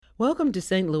Welcome to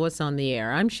St. Louis on the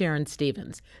Air. I'm Sharon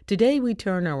Stevens. Today we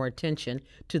turn our attention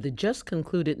to the just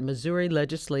concluded Missouri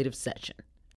legislative session.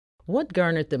 What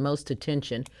garnered the most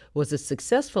attention was a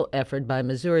successful effort by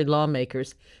Missouri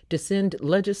lawmakers to send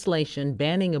legislation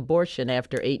banning abortion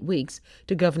after 8 weeks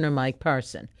to Governor Mike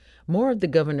Parson. More of the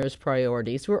governor's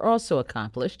priorities were also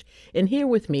accomplished, and here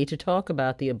with me to talk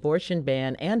about the abortion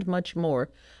ban and much more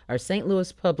are St.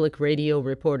 Louis Public Radio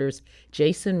reporters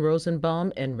Jason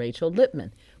Rosenbaum and Rachel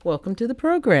Lippman. Welcome to the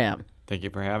program. Thank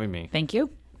you for having me. Thank you.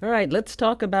 All right, let's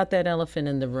talk about that elephant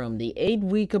in the room, the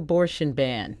 8-week abortion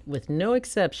ban with no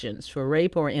exceptions for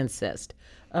rape or incest.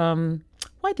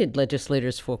 Why did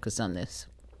legislators focus on this?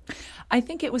 I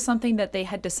think it was something that they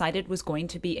had decided was going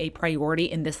to be a priority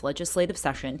in this legislative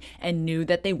session and knew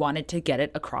that they wanted to get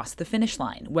it across the finish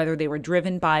line, whether they were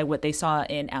driven by what they saw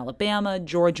in Alabama,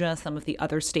 Georgia, some of the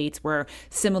other states where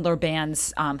similar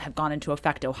bans have gone into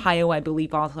effect. Ohio, I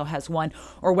believe, also has one,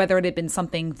 or whether it had been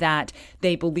something that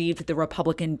they believed the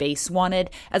Republican base wanted.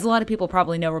 As a lot of people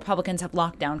probably know, Republicans have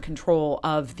locked down control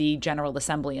of the General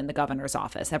Assembly and the governor's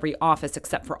office. Every office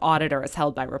except for auditor is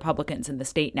held by Republicans in the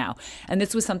state now. And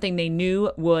this was something they knew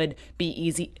would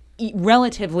be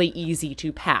relatively easy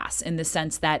to pass, in the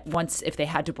sense that once, if they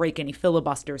had to break any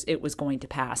filibusters, it was going to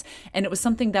pass. And it was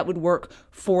something that would work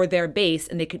for their base,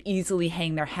 and they could easily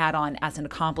hang their hat on as an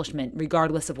accomplishment,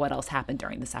 regardless of what else happened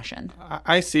during the session.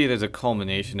 I see it as a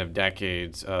culmination of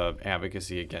decades of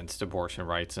advocacy against abortion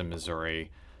rights in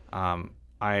Missouri.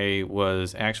 I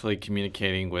was actually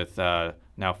communicating with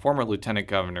now former Lieutenant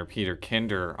Governor Peter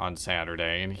Kinder on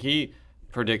Saturday, and he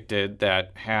predicted that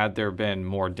had there been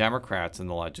more Democrats in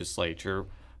the legislature,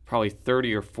 probably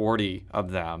 30 or 40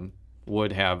 of them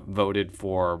would have voted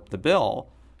for the bill,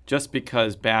 just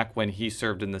because back when he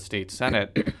served in the state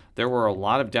Senate, there were a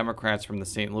lot of Democrats from the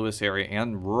St. Louis area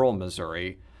and rural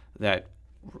Missouri that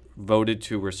voted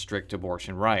to restrict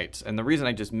abortion rights. And the reason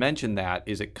I just mentioned that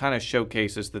is it kind of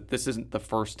showcases that this isn't the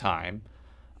first time,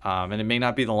 and it may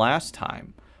not be the last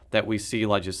time that we see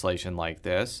legislation like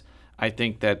this. I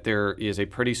think that there is a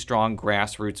pretty strong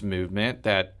grassroots movement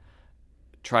that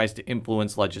tries to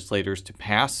influence legislators to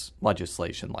pass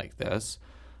legislation like this.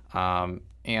 And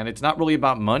it's not really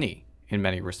about money in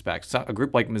many respects. So a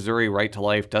group like Missouri Right to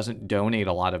Life doesn't donate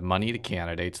a lot of money to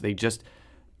candidates. They just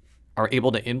are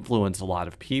able to influence a lot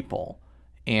of people.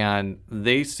 And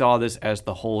they saw this as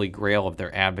the holy grail of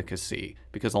their advocacy,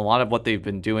 because a lot of what they've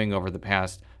been doing over the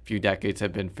past few decades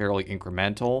have been fairly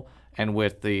incremental. And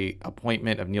with the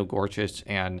appointment of Neil Gorsuch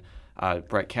and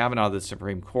Brett Kavanaugh to the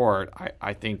Supreme Court,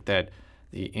 I think that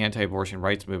the anti-abortion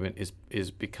rights movement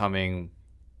is becoming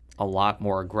a lot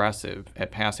more aggressive at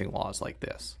passing laws like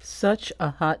this. Such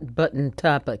a hot button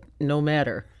topic, no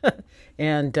matter.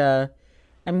 And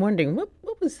I'm wondering, what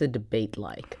was the debate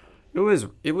like? It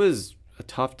was a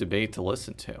tough debate to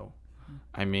listen to.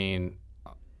 I mean,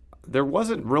 there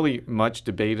wasn't really much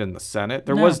debate in the Senate.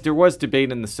 There was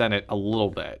debate in the Senate a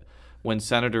little bit, when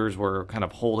senators were kind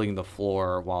of holding the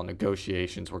floor while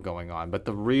negotiations were going on. But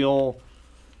the real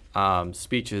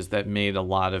speeches that made a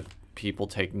lot of people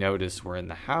take notice were in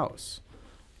the House.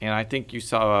 And I think you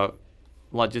saw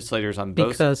legislators on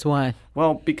both... Because why?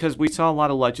 Well, because we saw a lot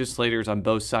of legislators on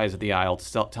both sides of the aisle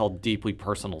tell deeply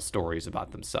personal stories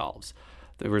about themselves.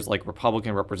 There was like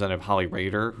Republican Representative Holly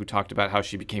Rader, who talked about how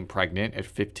she became pregnant at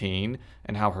 15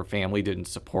 and how her family didn't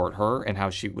support her and how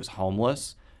she was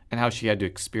homeless, and how she had to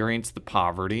experience the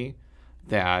poverty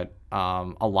that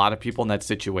a lot of people in that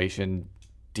situation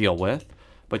deal with.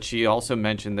 But she also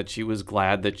mentioned that she was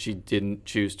glad that she didn't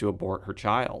choose to abort her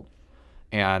child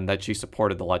and that she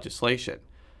supported the legislation.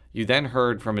 You then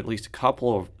heard from at least a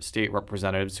couple of state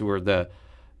representatives who were the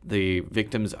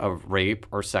victims of rape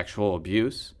or sexual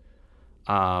abuse.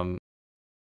 The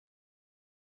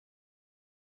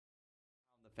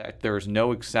fact there is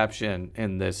no exception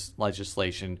in this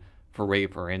legislation for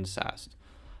rape or incest.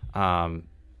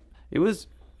 It was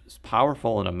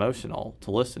powerful and emotional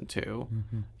to listen to.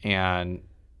 Mm-hmm. And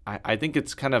I think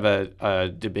it's kind of a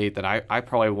debate that I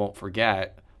probably won't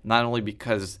forget, not only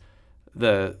because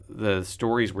the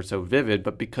stories were so vivid,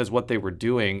 but because what they were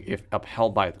doing, if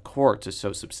upheld by the courts, is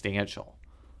so substantial.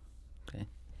 Okay.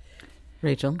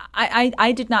 Rachel?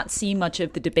 I did not see much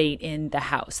of the debate in the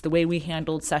House. The way we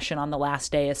handled session on the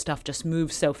last day, as stuff just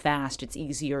moves so fast, it's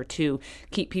easier to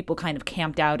keep people kind of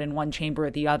camped out in one chamber or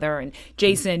the other. And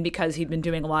Jason, because he'd been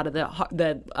doing a lot of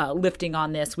the lifting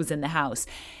on this, was in the House.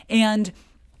 And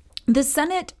the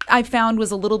Senate, I found, was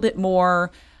a little bit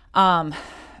more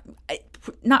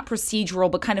not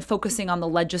procedural, but kind of focusing on the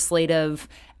legislative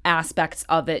aspects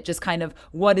of it, just kind of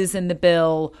what is in the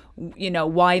bill,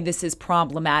 why this is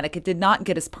problematic. It did not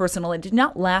get as personal. It did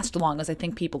not last long as I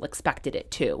think people expected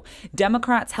it to.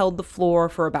 Democrats held the floor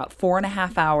for about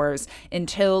 4.5 hours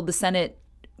until the Senate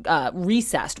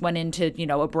recessed, went into,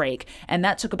 a break. And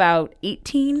that took about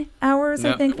 18 hours,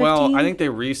 I think, 15? Well, I think they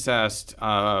recessed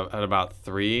at about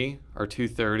 3 or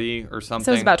 2:30 or something.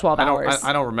 So it was about 12 hours.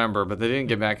 I don't remember, but they didn't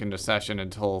get back into session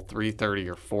until 3:30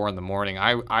 or 4 in the morning.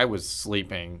 I was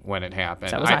sleeping when it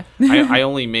happened. So was I. I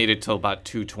only made it till about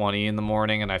 2:20 in the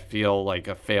morning, and I feel like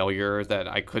a failure that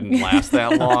I couldn't last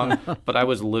that long. But I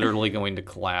was literally going to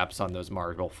collapse on those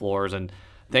marble floors. And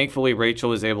thankfully, Rachel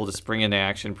was able to spring into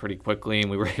action pretty quickly, and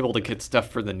we were able to get stuff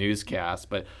for the newscast.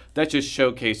 But that just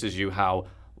showcases you how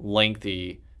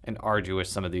lengthy and arduous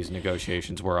some of these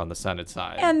negotiations were on the Senate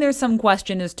side. And there's some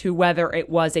question as to whether it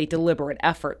was a deliberate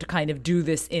effort to kind of do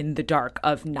this in the dark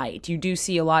of night. You do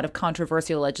see a lot of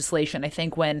controversial legislation. I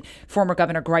think when former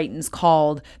Governor Greitens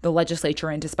called the legislature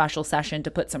into special session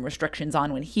to put some restrictions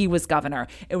on when he was governor,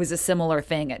 it was a similar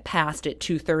thing. It passed at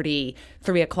 2:30,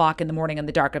 3 o'clock in the morning in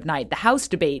the dark of night. The House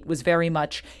debate was very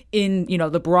much in,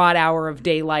 the broad hour of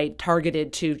daylight,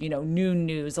 targeted to, noon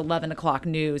news, 11 o'clock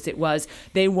news. It was,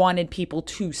 they wanted people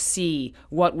to see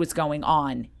what was going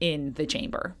on in the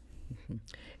chamber.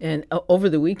 And over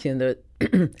the weekend,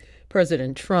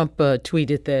 President Trump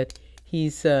tweeted that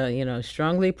he's,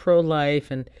 strongly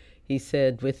pro-life, and he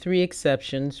said, with 3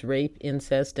 exceptions, rape,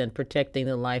 incest, and protecting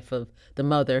the life of the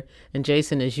mother. And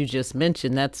Jason, as you just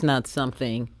mentioned, that's not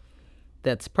something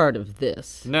that's part of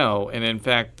this. No, and in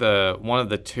fact, one of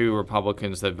the 2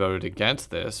 Republicans that voted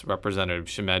against this, Representative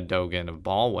Shamed Dogan of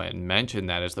Baldwin, mentioned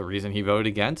that as the reason he voted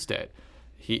against it.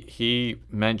 He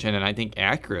mentioned, and I think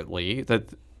accurately,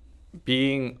 that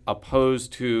being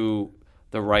opposed to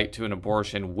the right to an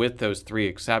abortion with those 3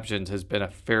 exceptions has been a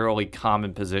fairly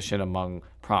common position among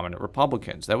prominent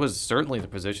Republicans. That was certainly the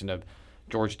position of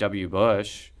George W.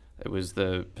 Bush. It was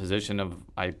the position of,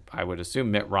 I would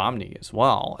assume, Mitt Romney as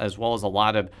well as a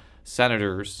lot of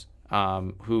senators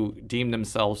who deemed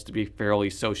themselves to be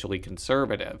fairly socially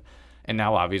conservative. And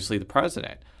now, obviously, the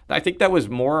president. I think that was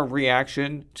more a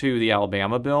reaction to the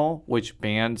Alabama bill, which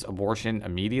bans abortion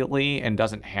immediately and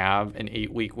doesn't have an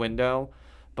 8-week window.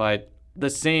 But the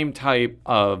same type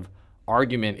of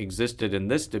argument existed in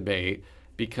this debate,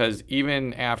 because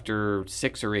even after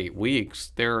 6 or 8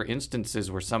 weeks, there are instances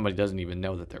where somebody doesn't even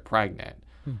know that they're pregnant.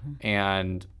 Mm-hmm.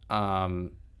 And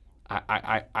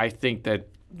I think that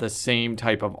the same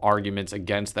type of arguments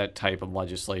against that type of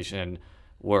legislation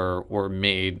were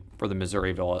made for the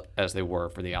Missouri bill as they were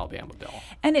for the Alabama bill.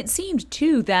 And it seemed,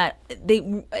 too, that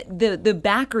the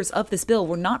backers of this bill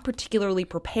were not particularly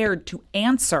prepared to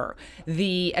answer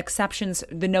the exceptions,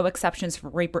 the no exceptions for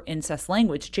rape or incest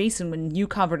language. Jason, when you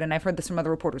covered, and I've heard this from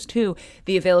other reporters, too,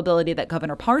 the availability that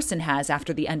Governor Parson has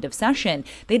after the end of session,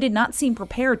 they did not seem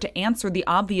prepared to answer the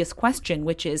obvious question,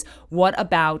 which is, what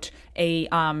about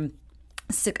an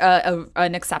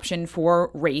exception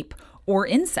for rape or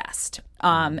incest?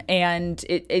 And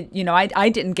I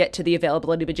didn't get to the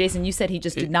availability, but Jason, you said he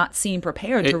just did not seem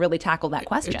prepared to really tackle that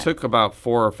question. It took about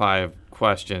 4 or 5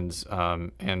 questions,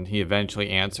 and he eventually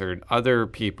answered. Other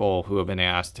people who have been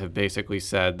asked have basically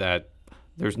said that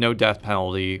there's no death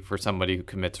penalty for somebody who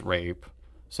commits rape,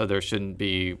 so there shouldn't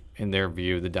be, in their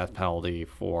view, the death penalty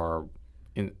for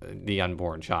the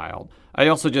unborn child. I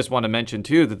also just want to mention,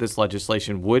 too, that this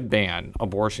legislation would ban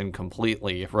abortion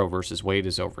completely if Roe versus Wade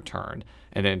is overturned.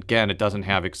 And again, it doesn't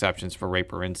have exceptions for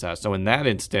rape or incest. So in that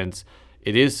instance,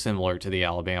 it is similar to the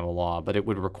Alabama law, but it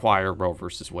would require Roe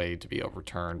versus Wade to be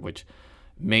overturned, which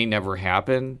may never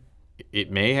happen.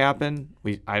 It may happen.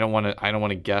 I don't want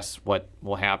to guess what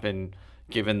will happen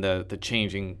given the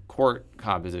changing court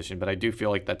composition, but I do feel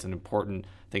like that's an important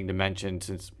thing to mention,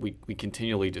 since we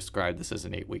continually describe this as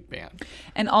an 8-week ban.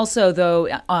 And also, though,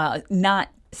 not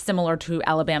similar to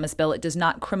Alabama's bill, it does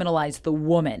not criminalize the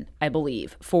woman, I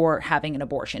believe, for having an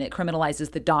abortion. It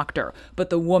criminalizes the doctor, but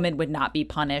the woman would not be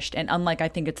punished. And unlike, I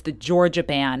think it's the Georgia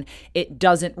ban, it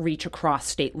doesn't reach across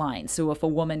state lines. So if a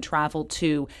woman traveled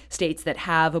to states that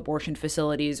have abortion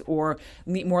facilities or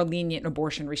more lenient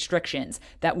abortion restrictions,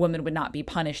 that woman would not be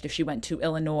punished if she went to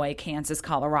Illinois, Kansas,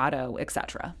 Colorado,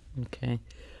 etc. Okay.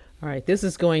 All right. This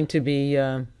is going to be...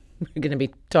 we're going to be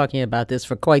talking about this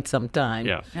for quite some time.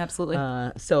 Yeah, absolutely.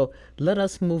 So let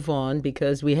us move on,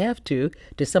 because we have to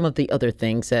some of the other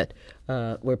things that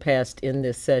were passed in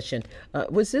this session.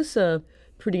 Was this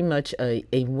pretty much a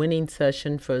winning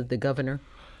session for the governor?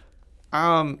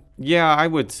 Yeah, I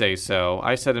would say so.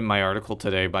 I said in my article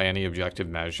today, by any objective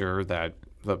measure, that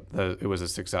it was a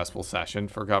successful session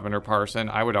for Governor Parson.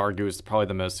 I would argue it's probably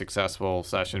the most successful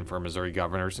session for a Missouri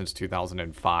governor since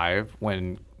 2005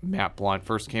 when Matt Blunt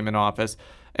first came in office.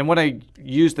 And when I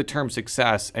use the term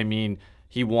success, I mean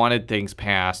he wanted things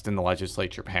passed and the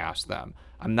legislature passed them.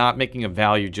 I'm not making a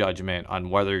value judgment on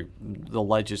whether the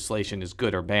legislation is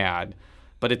good or bad,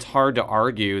 but it's hard to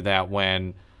argue that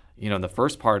when, in the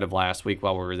first part of last week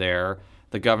while we were there,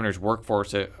 the governor's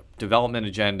workforce development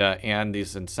agenda and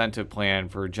this incentive plan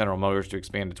for General Motors to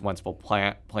expand its Wentzville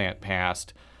plant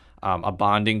passed. A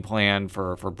bonding plan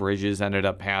for bridges ended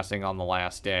up passing on the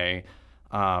last day,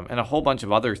 and a whole bunch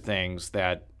of other things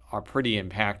that are pretty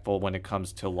impactful when it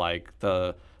comes to like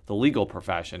the legal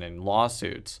profession and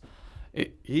lawsuits.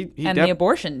 The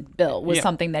abortion bill was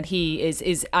something that he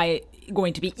is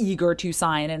going to be eager to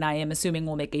sign, and I am assuming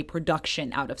will make a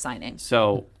production out of signing.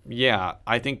 So yeah,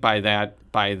 I think by that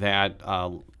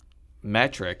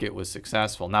metric, it was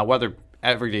successful. Now, whether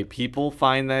everyday people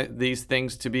find that these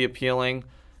things to be appealing,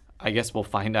 I guess we'll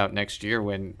find out next year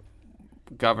when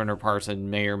Governor Parson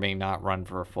may or may not run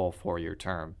for a full 4-year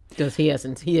term. Because he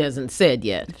hasn't said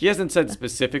yet. He hasn't said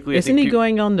specifically. Isn't he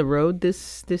going on the road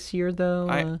this year,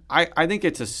 though? I think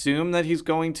it's assumed that he's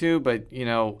going to, but,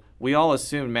 we all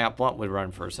assumed Matt Blunt would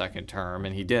run for a second term,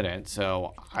 and he didn't.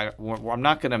 So I'm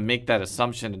not going to make that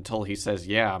assumption until he says,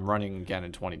 yeah, I'm running again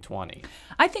in 2020.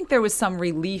 I think there was some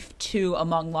relief, too,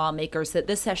 among lawmakers that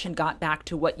this session got back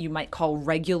to what you might call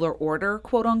regular order,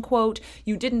 quote unquote.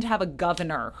 You didn't have a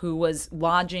governor who was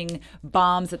lodging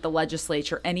bombs at the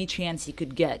legislature any chance he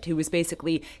could get, who was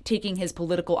basically taking his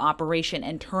political operation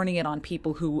and turning it on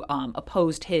people who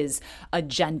opposed his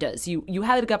agendas. You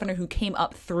had a governor who came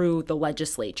up through the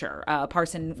legislature.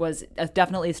 Parson was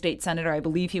definitely a state senator. I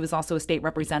believe he was also a state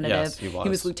representative. Yes, he was. He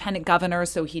was lieutenant governor,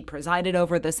 so he'd presided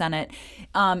over the Senate.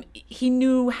 He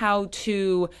knew how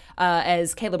to,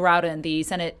 as Caleb Rowden, the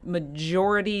Senate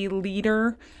Majority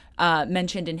Leader,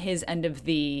 mentioned in his end of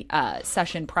the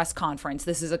session press conference,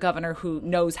 this is a governor who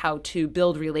knows how to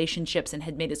build relationships and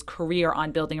had made his career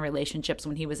on building relationships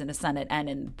when he was in the Senate and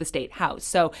in the state house.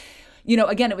 So,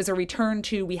 again, it was a return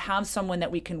to we have someone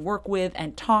that we can work with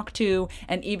and talk to.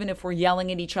 And even if we're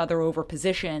yelling at each other over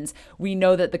positions, we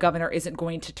know that the governor isn't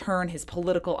going to turn his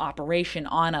political operation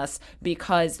on us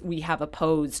because we have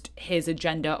opposed his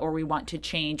agenda or we want to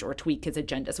change or tweak his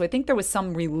agenda. So I think there was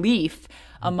some relief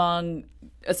among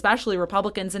especially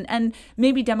Republicans and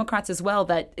maybe Democrats as well,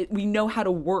 that we know how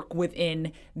to work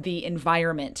within the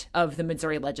environment of the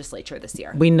Missouri legislature this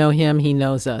year. We know him, he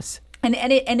knows us. And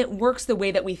it works the way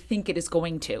that we think it is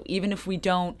going to. Even if we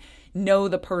don't know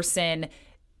the person,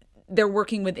 they're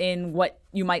working within what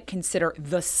you might consider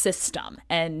the system.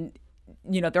 And,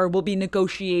 there will be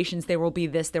negotiations, there will be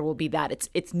this, there will be that.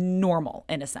 It's normal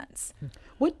in a sense.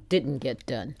 What didn't get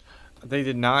done? They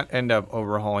did not end up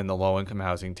overhauling the low-income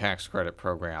housing tax credit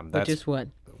program. Which is what?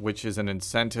 Which is an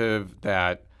incentive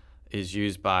that is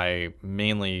used by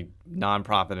mainly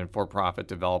nonprofit and for-profit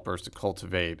developers to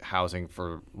cultivate housing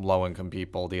for low-income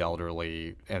people, the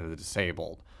elderly, and the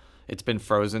disabled. It's been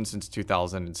frozen since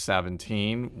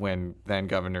 2017 when then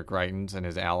Governor Greitens and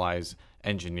his allies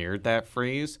engineered that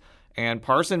freeze. And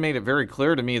Parson made it very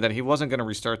clear to me that he wasn't going to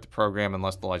restart the program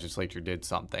unless the legislature did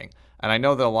something. And I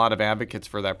know that a lot of advocates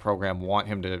for that program want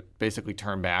him to basically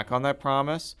turn back on that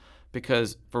promise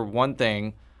because, for one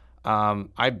thing,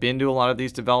 I've been to a lot of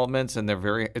these developments, and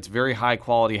it's very high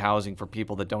quality housing for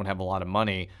people that don't have a lot of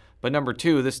money. But number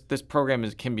two, this program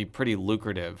can be pretty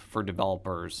lucrative for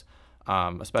developers,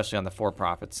 especially on the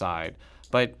for-profit side.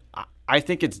 But I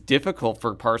think it's difficult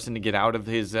for Parson to get out of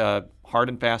his hard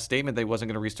and fast statement that he wasn't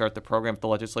going to restart the program if the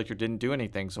legislature didn't do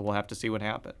anything. So we'll have to see what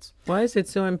happens. Why is it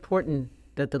so important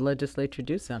that the legislature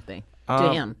do something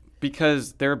to him?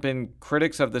 Because there have been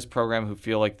critics of this program who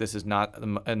feel like this is not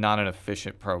an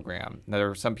efficient program. There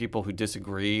are some people who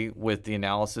disagree with the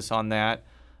analysis on that,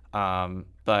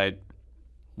 but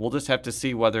we'll just have to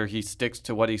see whether he sticks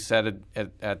to what he said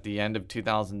at the end of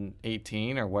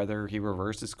 2018 or whether he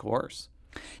reverses course.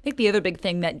 I think the other big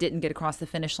thing that didn't get across the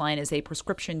finish line is a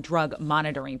prescription drug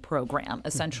monitoring program.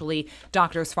 Essentially,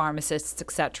 doctors, pharmacists,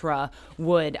 etc.,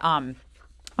 would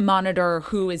monitor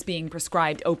who is being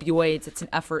prescribed opioids. It's an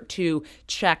effort to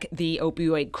check the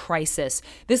opioid crisis.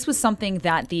 This was something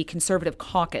that the Conservative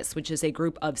Caucus, which is a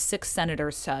group of 6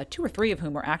 senators, 2 or 3 of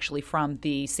whom are actually from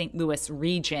the St. Louis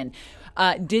region,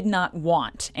 did not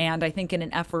want. And I think in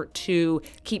an effort to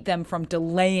keep them from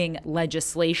delaying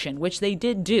legislation, which they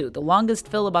did do. The longest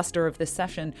filibuster of this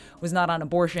session was not on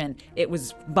abortion. It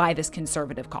was by this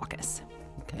Conservative Caucus.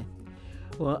 Okay.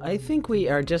 Well, I think we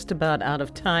are just about out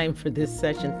of time for this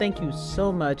session. Thank you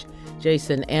so much,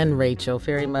 Jason and Rachel,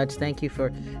 very much. Thank you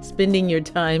for spending your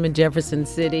time in Jefferson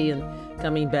City and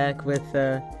coming back with,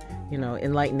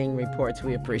 enlightening reports.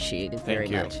 We appreciate it very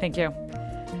much. Thank you.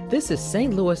 This is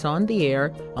St. Louis on the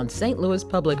Air on St. Louis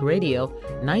Public Radio,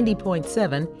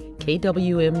 90.7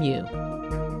 KWMU.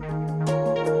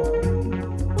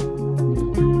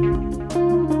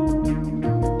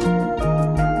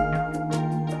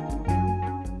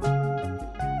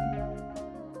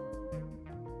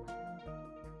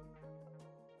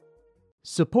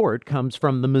 Support comes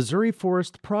from the Missouri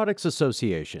Forest Products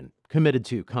Association, committed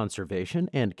to conservation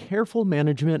and careful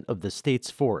management of the state's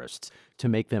forests to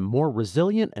make them more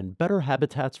resilient and better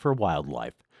habitats for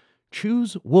wildlife.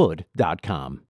 ChooseWood.com.